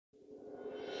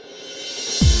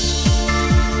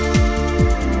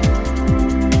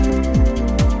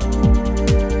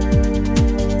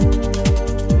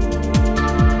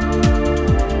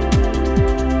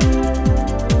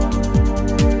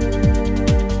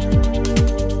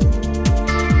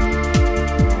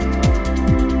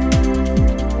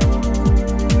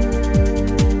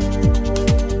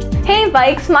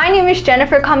K-VIKS, my name is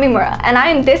Jennifer Kamimura and I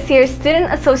am this year's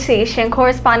Student Association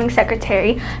Corresponding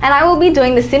Secretary and I will be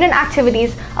doing the student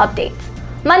activities updates.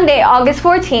 Monday, August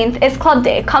 14th is Club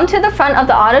Day. Come to the front of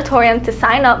the auditorium to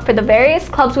sign up for the various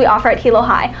clubs we offer at Hilo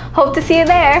High. Hope to see you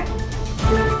there!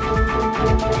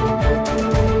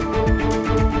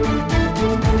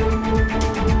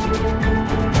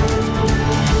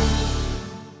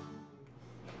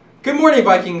 Good morning,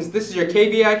 Vikings. This is your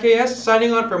KVIKS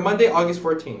signing on for Monday, August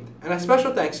 14th. And a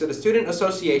special thanks to the Student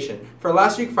Association for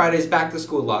last week Friday's Back to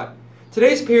School lot.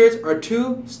 Today's periods are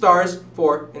 2, stars,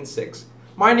 4, and 6.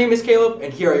 My name is Caleb,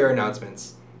 and here are your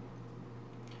announcements.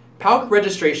 PALC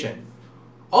registration.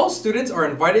 All students are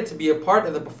invited to be a part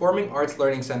of the Performing Arts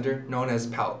Learning Center known as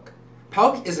PALC.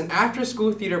 PALC is an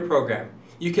after-school theater program.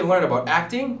 You can learn about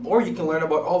acting, or you can learn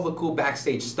about all the cool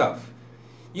backstage stuff.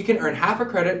 You can earn half a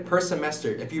credit per semester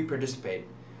if you participate.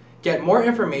 Get more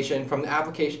information from the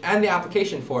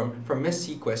application form from Ms.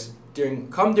 Sequist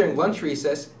during lunch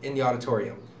recess in the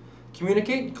auditorium.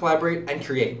 Communicate, collaborate, and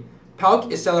create.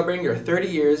 PALC is celebrating their 30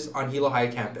 years on Hilo High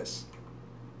campus.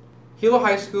 Hilo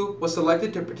High School was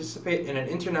selected to participate in an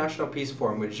international peace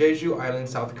forum with Jeju Island,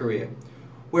 South Korea.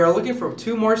 We are looking for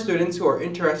 2 more students who are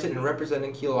interested in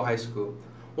representing Hilo High School.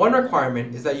 One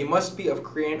requirement is that you must be of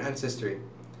Korean ancestry.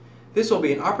 This will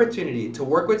be an opportunity to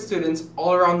work with students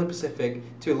all around the Pacific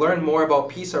to learn more about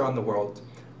peace around the world.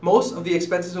 Most of the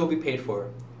expenses will be paid for.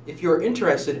 If you are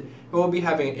interested, we will be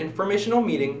having an informational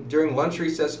meeting during lunch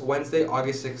recess Wednesday,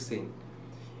 August 16th.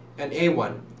 And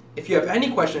A1. If you have any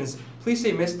questions, please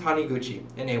say Ms. Taniguchi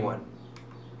in A1.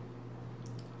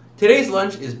 Today's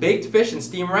lunch is baked fish and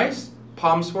steamed rice,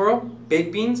 palm swirl,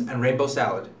 baked beans, and rainbow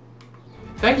salad.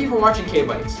 Thank you for watching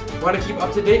KVIKS. Want to keep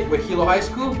up to date with Hilo High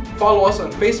School? Follow us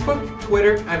on Facebook,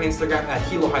 Twitter, and Instagram at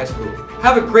Hilo High School.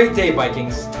 Have a great day,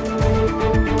 Vikings!